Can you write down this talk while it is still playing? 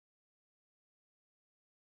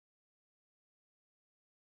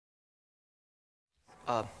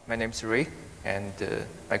My name is Rui, and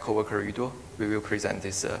my coworker Yuduo. We will present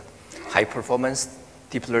this high-performance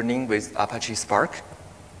deep learning with Apache Spark.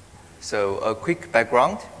 So a quick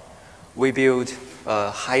background. We build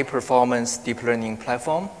a high-performance deep learning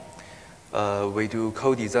platform. We do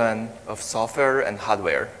co-design of software and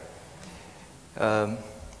hardware.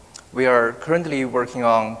 We are currently working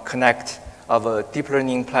on connect of a deep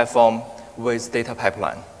learning platform with data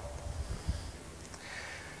pipeline.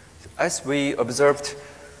 As we observed,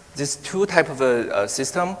 these two types of a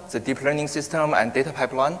system, the deep learning system and data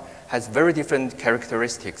pipeline, has very different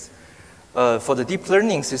characteristics. For the deep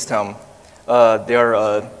learning system, there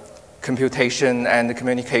are computation and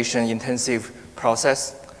communication intensive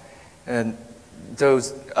process. And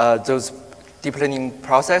those deep learning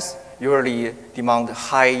process usually demand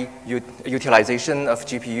high utilization of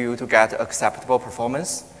GPU to get acceptable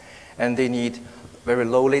performance. And they need very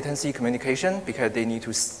low latency communication because they need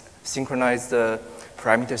to synchronize the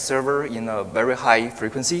parameter server in a very high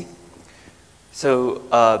frequency. So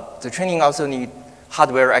the training also need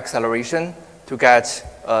hardware acceleration to get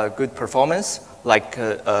good performance, like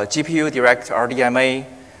GPU direct RDMA,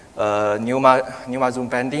 NeMo zoom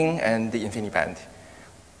banding, and the InfiniBand.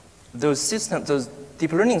 Those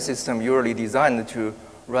deep learning systems usually designed to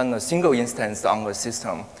run a single instance on a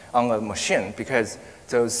system, on a machine, because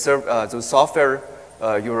those software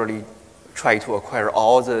usually try to acquire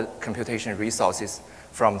all the computation resources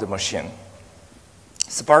from the machine.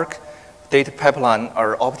 Spark data pipeline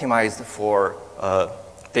are optimized for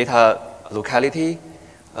data locality,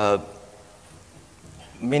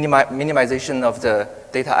 minimization of the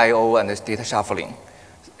data I/O and the data shuffling.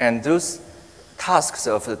 And those tasks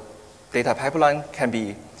of the data pipeline can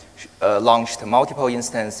be launched multiple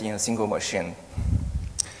instances in a single machine.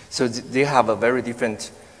 So they have a very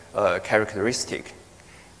different characteristic.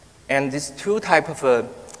 And these two types of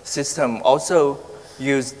system also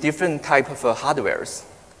use different type of hardwares.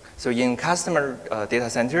 So in customer data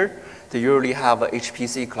center, they usually have a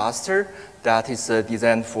HPC cluster that is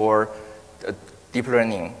designed for deep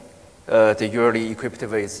learning. They usually equipped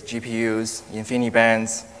with GPUs,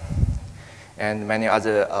 InfiniBands, and many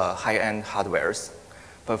other high-end hardwares.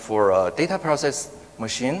 But for a data process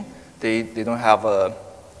machine, they don't have a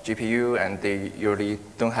GPU, and they usually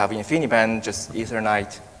don't have InfiniBand, just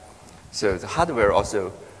Ethernet. So the hardware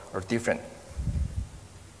also are different.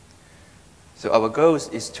 So our goal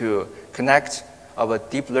is to connect our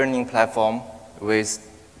deep learning platform with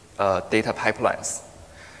data pipelines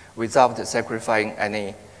without sacrificing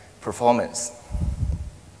any performance.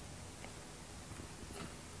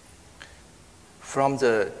 From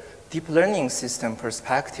the deep learning system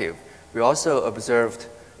perspective, we also observed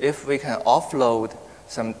if we can offload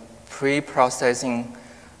some pre-processing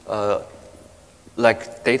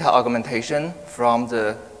like data augmentation from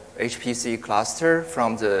the HPC cluster,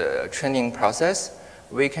 from the training process,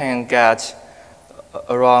 we can get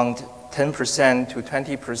around 10% to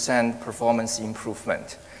 20% performance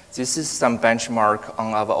improvement. This is some benchmark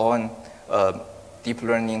on our own deep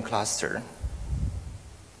learning cluster.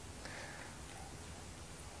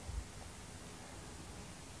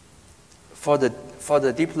 For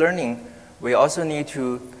the deep learning, we also need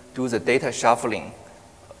to do the data shuffling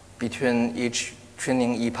between each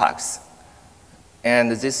training epochs.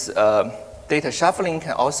 And this data shuffling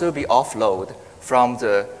can also be offloaded from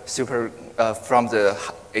the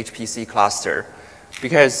HPC cluster,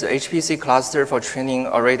 because the HPC cluster for training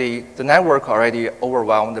the network already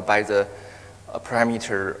overwhelmed by the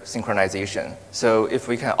parameter synchronization. So if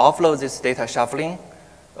we can offload this data shuffling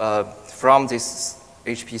from this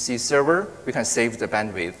HPC server, we can save the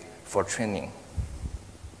bandwidth for training.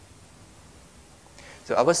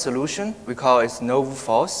 So our solution, we call it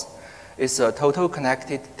NovuForce. It's a total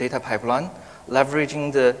connected data pipeline,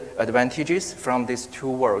 leveraging the advantages from these two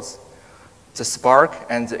worlds, the Spark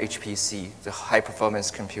and the HPC, the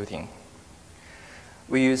high-performance computing.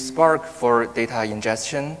 We use Spark for data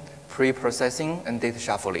ingestion, pre-processing, and data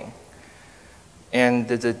shuffling. And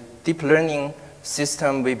the deep learning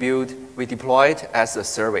system we deployed as a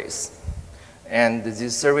service. And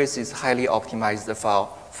this service is highly optimized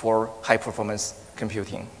for high-performance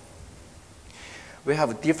computing. We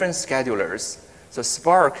have different schedulers. So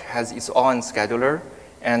Spark has its own scheduler,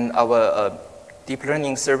 and our deep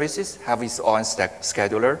learning services have its own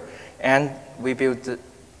scheduler. And we build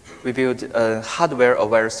a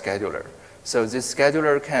hardware-aware scheduler. So this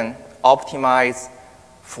scheduler can optimize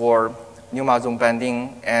for NeMo zoom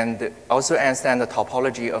banding and also understand the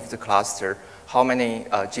topology of the cluster, how many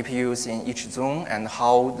GPUs in each zone, and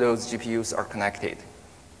how those GPUs are connected.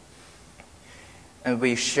 And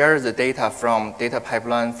we share the data from data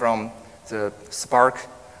pipeline from the Spark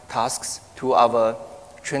tasks to our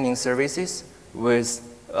training services with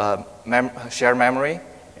shared memory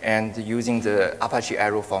and using the Apache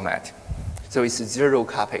Arrow format. So it's zero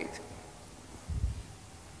copied.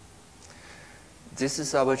 This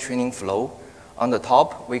is our training flow. On the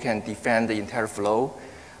top, we can define the entire flow.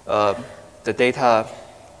 The data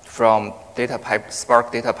from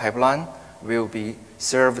Spark data pipeline will be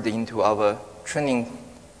served into our training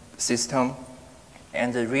system,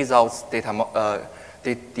 and the results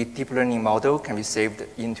the deep learning model can be saved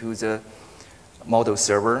into the model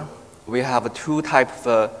server. We have two types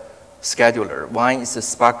of scheduler. One is the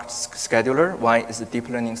Spark scheduler, one is the deep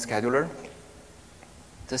learning scheduler.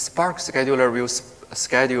 The Spark scheduler will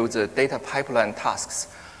schedule the data pipeline tasks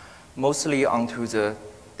mostly onto the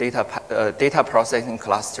data processing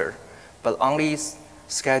cluster, but only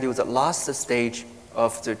schedule the last stage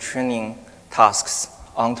of the training tasks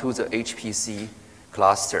onto the HPC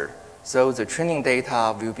cluster. So the training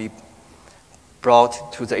data will be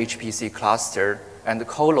brought to the HPC cluster and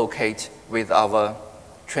co-locate with our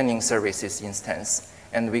training services instance,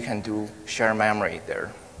 and we can do share memory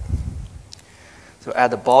there. So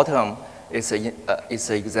at the bottom is an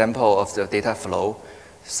example of the data flow.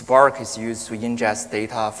 Spark is used to ingest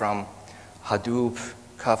data from Hadoop,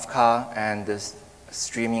 Kafka, and the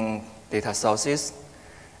streaming data sources,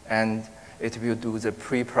 and it will do the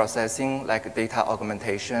pre-processing like data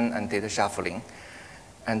augmentation and data shuffling.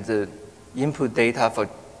 And the input data for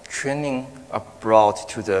training are brought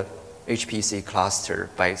to the HPC cluster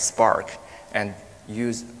by Spark and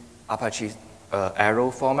use Apache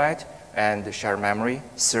Arrow format and shared memory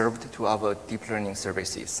served to our deep learning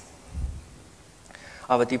services.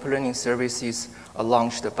 Our deep learning services are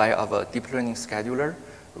launched by our deep learning scheduler,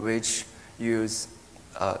 which use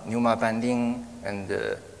NUMA banding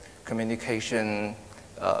and communication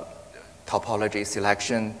topology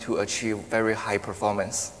selection to achieve very high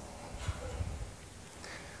performance.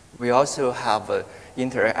 We also have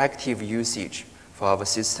interactive usage for our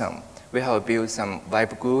system. We have built some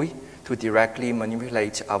web GUI to directly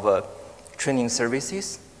manipulate our training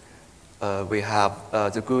services.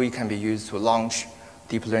 The GUI can be used to launch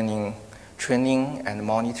deep learning training and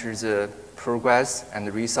monitor the progress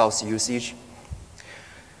and resource usage.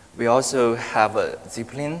 We also have a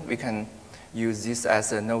Zeppelin. We can use this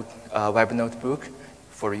as a web notebook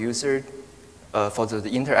for the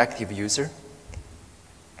interactive user.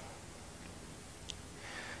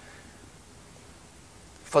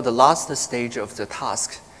 For the last stage of the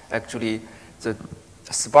task, actually, the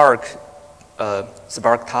Spark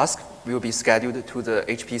task will be scheduled to the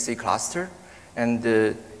HPC cluster, and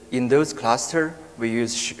in those clusters, we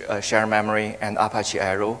use shared memory and Apache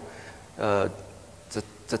Arrow.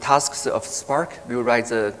 The tasks of Spark will write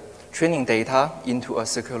the training data into a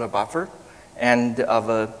circular buffer, and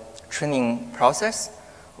our training process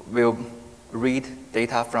will read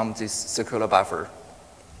data from this circular buffer.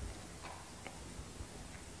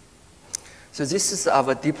 So this is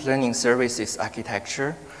our deep learning services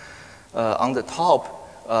architecture. On the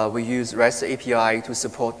top, we use REST API to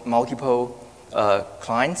support multiple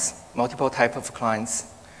clients, multiple types of clients,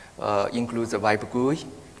 includes the web GUI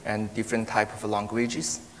and different types of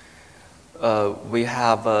languages. We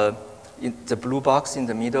have the blue box in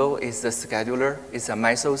the middle is the scheduler. It's a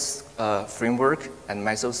Mesos framework and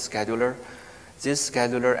Mesos scheduler. This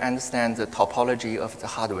scheduler understands the topology of the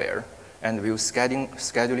hardware and will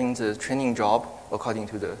scheduling the training job according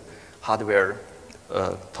to the hardware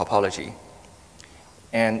topology.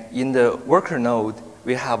 And in the worker node,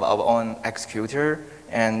 we have our own executor,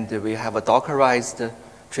 and we have a Dockerized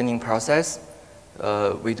training process.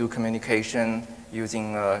 We do communication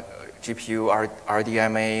using GPU,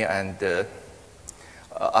 RDMA, and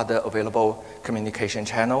other available communication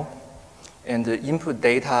channel. And the input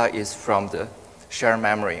data is from the shared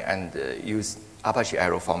memory and use Apache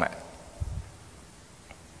Arrow format.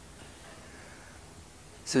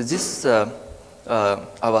 So this is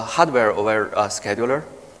our hardware-aware scheduler.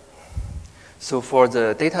 So for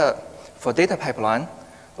data pipeline,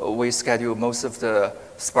 we schedule most of the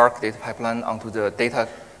Spark data pipeline onto the data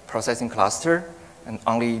processing cluster and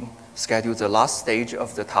only schedule the last stage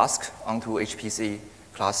of the task onto HPC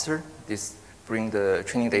cluster. This bring the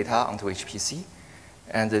training data onto HPC.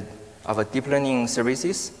 And our deep learning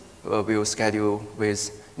services will schedule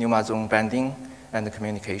with NUMA zone banding, and the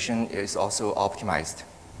communication is also optimized.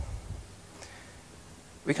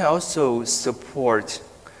 We can also support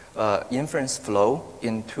inference flow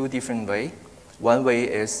in two different ways. One way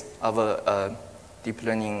is our deep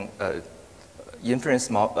learning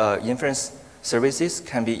inference services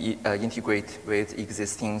can be integrated with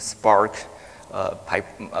existing Spark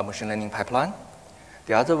machine learning pipeline.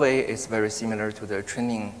 The other way is very similar to the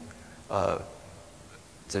training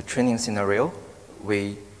the training scenario,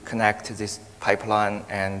 we connect this pipeline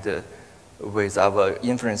and with our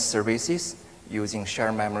inference services using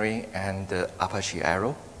shared memory and Apache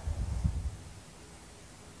Arrow.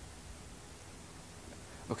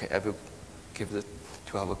 Okay, I will give it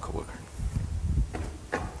to our coworker.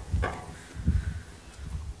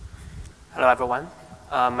 Hello, everyone.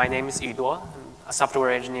 My name is Yuduo. I'm a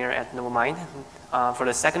software engineer at NovuMind. For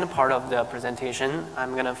the second part of the presentation,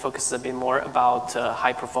 I'm going to focus a bit more about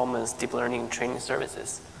high-performance deep learning training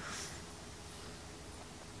services.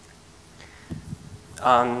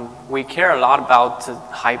 We care a lot about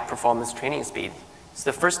high-performance training speed.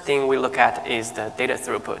 So the first thing we look at is the data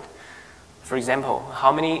throughput. For example,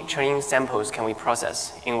 how many training samples can we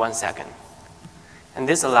process in 1 second? And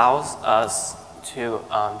this allows us to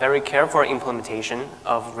very careful implementation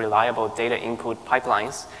of reliable data input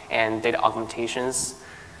pipelines and data augmentations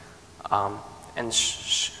and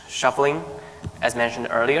shuffling, as mentioned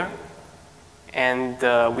earlier. And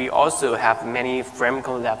we also have many framework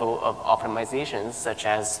level of optimizations, such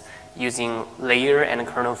as using layer and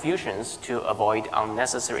kernel fusions to avoid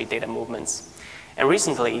unnecessary data movements. And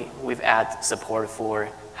recently, we've added support for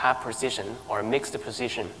half precision or mixed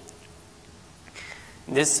precision.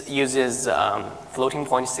 This uses floating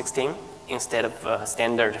point 16 instead of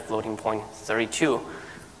standard floating point 32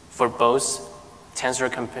 for both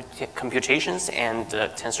tensor computations and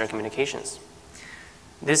tensor communications.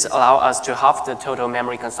 This allows us to halve the total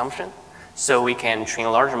memory consumption, so we can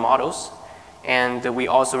train larger models, and we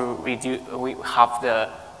also halve the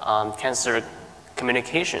tensor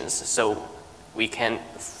communications, so we can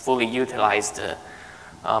fully utilize the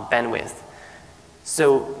bandwidth.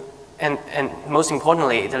 So, and most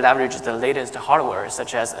importantly, it leverages the latest hardware,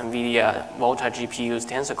 such as NVIDIA Volta GPU's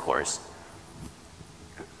tensor cores.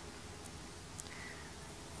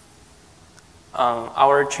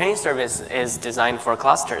 Our training service is designed for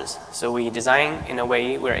clusters. So we design in a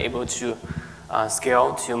way we're able to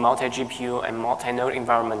scale to multi-GPU and multi-node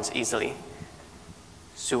environments easily.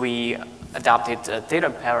 So we adopted a data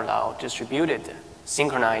parallel distributed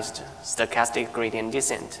synchronized stochastic gradient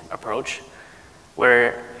descent approach,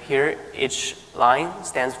 where here each line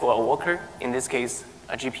stands for a worker, in this case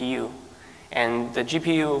a GPU. And the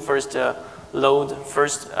GPU first load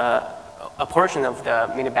a portion of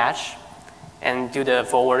the mini batch and do the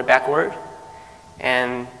forward backward,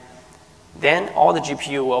 and then all the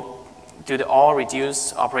GPU will do the all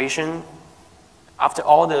reduce operation. After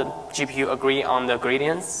all the GPU agree on the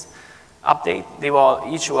gradients update,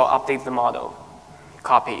 each will update the model,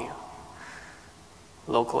 copy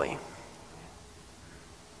locally.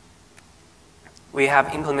 We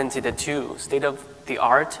have implemented the two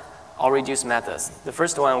state-of-the-art all reduce methods. The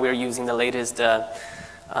first one, we're using the latest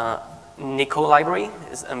NICO library,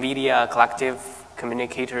 is NVIDIA Collective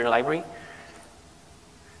Communicator Library.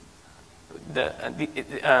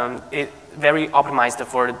 It's very optimized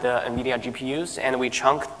for the NVIDIA GPUs, and we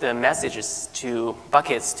chunk the messages to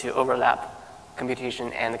buckets to overlap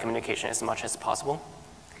computation and communication as much as possible.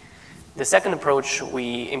 The second approach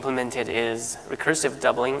we implemented is recursive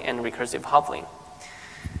doubling and recursive halving.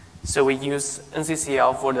 So we use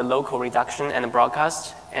NCCL for the local reduction and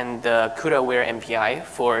broadcast, and the CUDA-aware MPI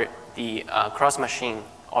for the cross-machine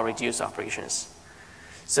or reduce operations.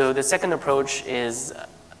 So the second approach is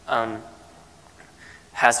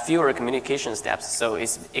has fewer communication steps, so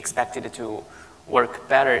it's expected to work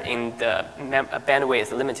better in the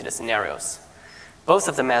bandwidth limited scenarios. Both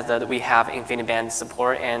of the methods we have InfiniBand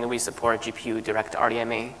support, and we support GPU direct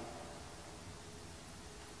RDMA.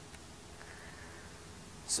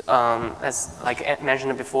 So, as like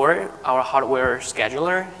mentioned before, our hardware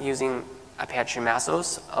scheduler using Apache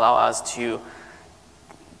Mesos allow us to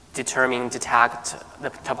detect the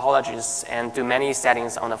topologies and do many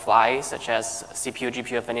settings on the fly, such as CPU,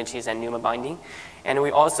 GPU affinities, and NUMA binding. And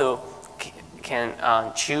we also can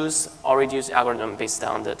choose or reduce algorithm based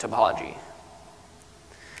on the topology.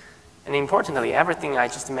 And importantly, everything I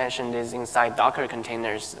just mentioned is inside Docker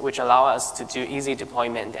containers, which allow us to do easy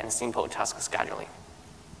deployment and simple task scheduling.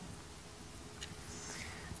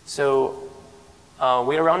 So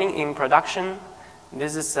we are running in production.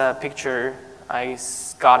 This is a picture I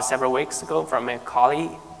got several weeks ago from a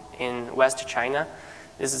colleague in West China.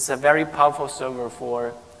 This is a very powerful server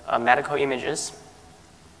for medical images.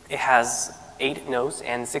 It has 8 nodes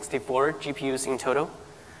and 64 GPUs in total.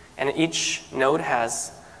 And each node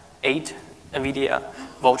has 8 NVIDIA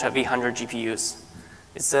Volta V100 GPUs.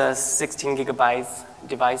 It's a 16 gigabytes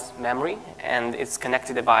device memory, and it's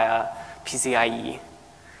connected via PCIe.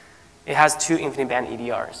 It has 2 InfiniBand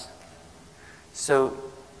EDRs. So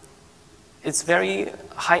It's very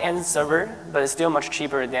high-end server, but it's still much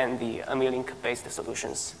cheaper than the NVLink-based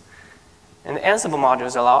solutions. And the Ansible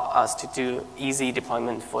modules allow us to do easy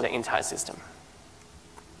deployment for the entire system.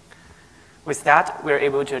 With that, we're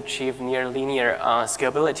able to achieve near linear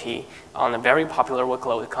scalability on a very popular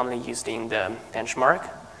workload commonly used in the benchmark,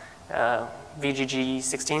 VGG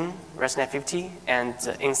 16, ResNet 50, and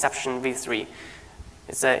Inception v3.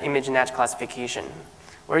 It's an ImageNet classification.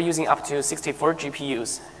 We're using up to 64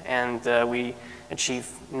 GPUs, and we achieve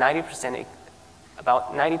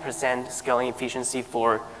about 90% scaling efficiency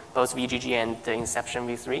for both VGG and the Inception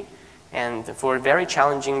v3. And for very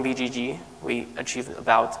challenging VGG, we achieved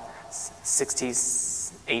about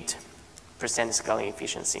 68% scaling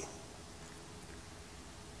efficiency.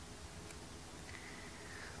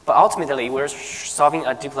 But ultimately, we're solving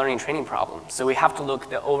a deep learning training problem. So we have to look at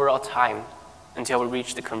the overall time until we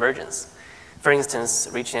reach the convergence. For instance,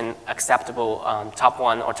 reach an acceptable top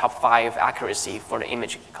 1 or top 5 accuracy for the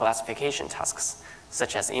image classification tasks,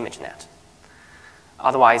 such as ImageNet.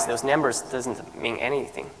 Otherwise, those numbers doesn't mean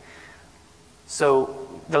anything. So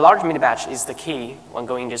the large mini-batch is the key when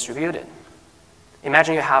going distributed.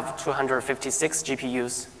 Imagine you have 256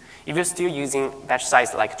 GPUs. If you're still using batch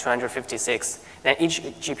size like 256, then each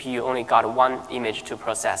GPU only got one image to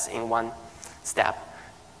process in one step.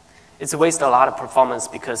 It's a waste a lot of performance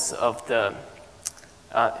because of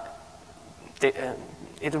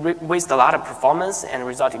it wastes a lot of performance and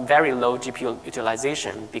result in very low GPU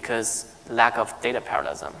utilization because lack of data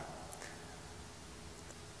parallelism.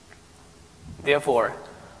 Therefore,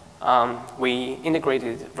 we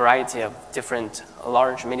integrated a variety of different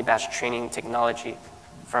large mini-batch training technology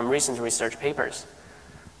from recent research papers.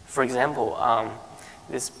 For example,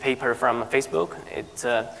 this paper from Facebook,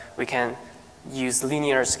 we can use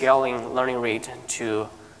linear scaling learning rate to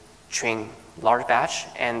train large batch,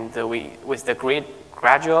 and with the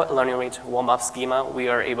gradual learning rate warm-up schema, we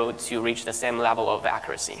are able to reach the same level of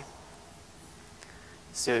accuracy.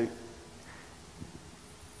 So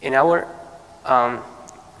in our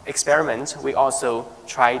experiment, we also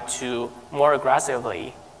try to more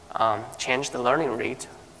aggressively change the learning rate,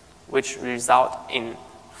 which result in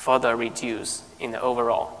further reduce in the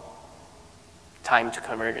overall time to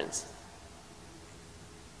convergence.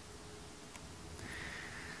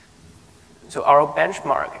 So our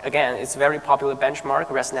benchmark, again, it's a very popular benchmark,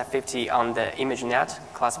 ResNet 50 on the ImageNet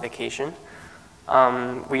classification.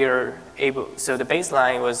 So the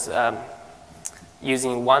baseline was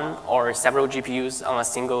using one or several GPUs on a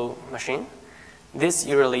single machine. This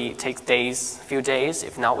usually takes few days,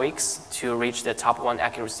 if not weeks, to reach the top 1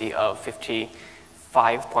 accuracy of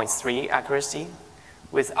 55.3 accuracy.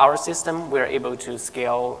 With our system, we're able to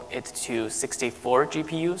scale it to 64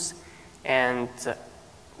 GPUs, and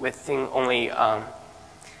within only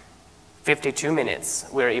 52 minutes,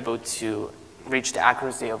 we're able to reach the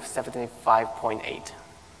accuracy of 75.8.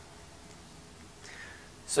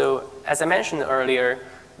 So as I mentioned earlier,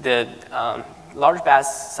 the large batch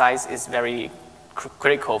size is very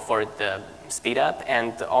critical for the speed up,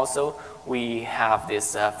 and also we have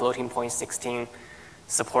this floating point 16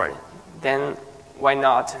 support. Then why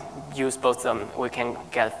not use both of them? We can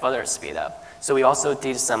get further speed up. So we also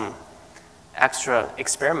did some extra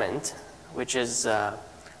experiment, which is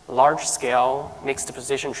large scale mixed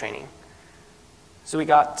position training. So we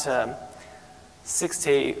got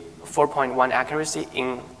 64.1 accuracy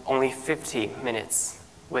in only 50 minutes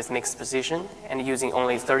with mixed position and using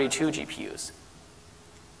only 32 GPUs.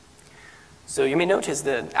 So you may notice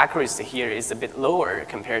the accuracy here is a bit lower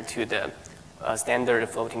compared to the standard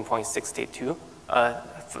floating point 32,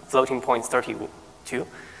 floating point 32.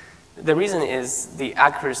 The reason is the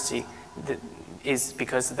accuracy is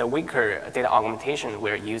because of the weaker data augmentation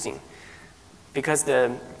we're using. Because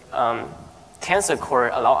the tensor core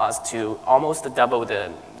allow us to almost double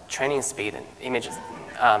the training speed and image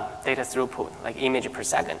data throughput, like image per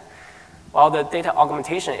second. While the data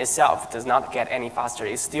augmentation itself does not get any faster,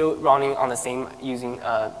 it's still running on the same using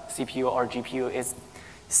CPU or GPU is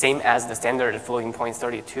same as the standard floating point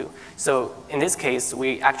 32. So in this case,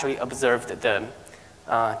 we actually observed the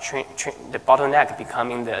bottleneck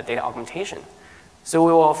becoming the data augmentation. So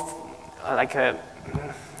we will, like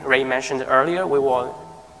Ray mentioned earlier, we will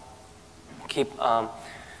keep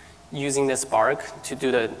using the Spark to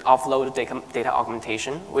do the offload data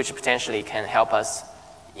augmentation, which potentially can help us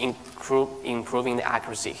improving the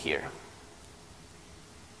accuracy here.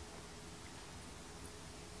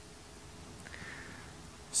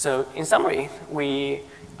 So in summary, we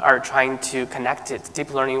are trying to connect it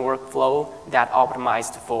deep learning workflow that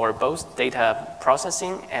optimized for both data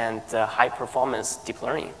processing and high performance deep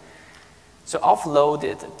learning. So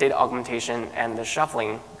offloaded data augmentation and the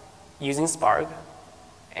shuffling using Spark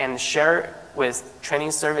and share with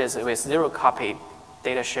training service with zero copy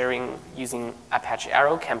data sharing using Apache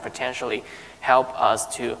Arrow can potentially help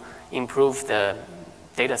us to improve the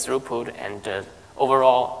data throughput and the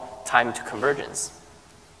overall time to convergence.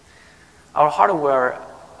 Our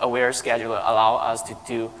hardware-aware scheduler allows us to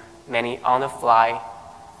do many on-the-fly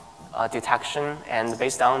detection, and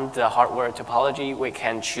based on the hardware topology, we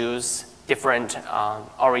can choose different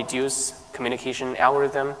or reduce communication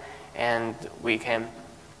algorithm, and we can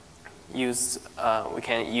use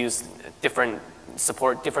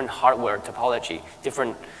support different hardware topology,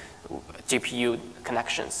 different GPU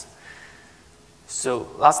connections. So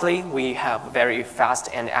lastly, we have very fast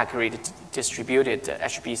and accurate distributed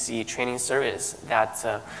HPC training service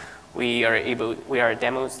that we are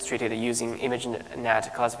demonstrated using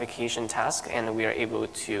ImageNet classification task, and we are able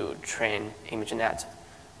to train ImageNet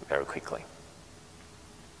very quickly.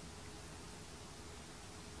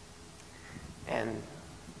 And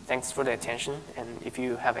thanks for the attention, and if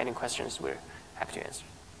you have any questions, we're happy to answer.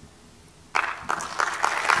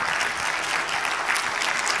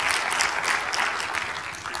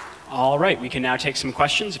 All right, we can now take some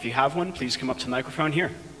questions. If you have one, please come up to the microphone here.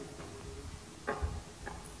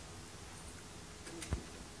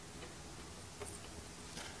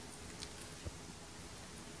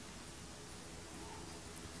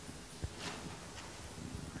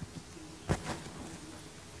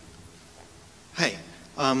 Hi,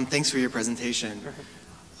 thanks for your presentation.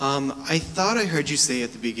 I thought I heard you say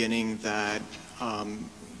at the beginning that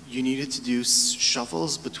you needed to do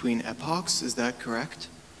shuffles between epochs. Is that correct?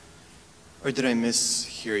 Or did I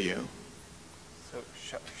mishear you? So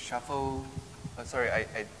shuffle, sorry, I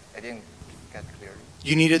didn't get clearly.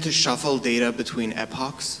 You needed to shuffle data between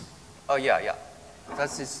epochs? Oh, yeah.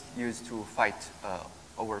 That is used to fight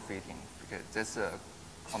overfitting, because that's a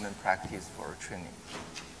common practice for training.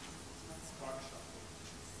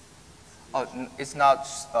 Oh, it's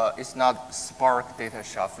not Spark data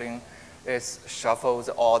shuffling. It shuffles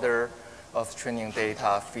the order of training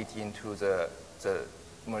data fit into the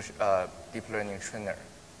deep learning trainer.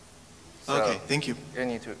 So okay, thank you. You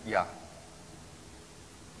need to, yeah.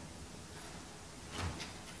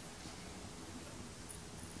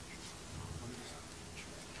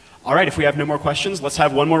 All right, if we have no more questions, let's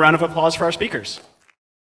have one more round of applause for our speakers.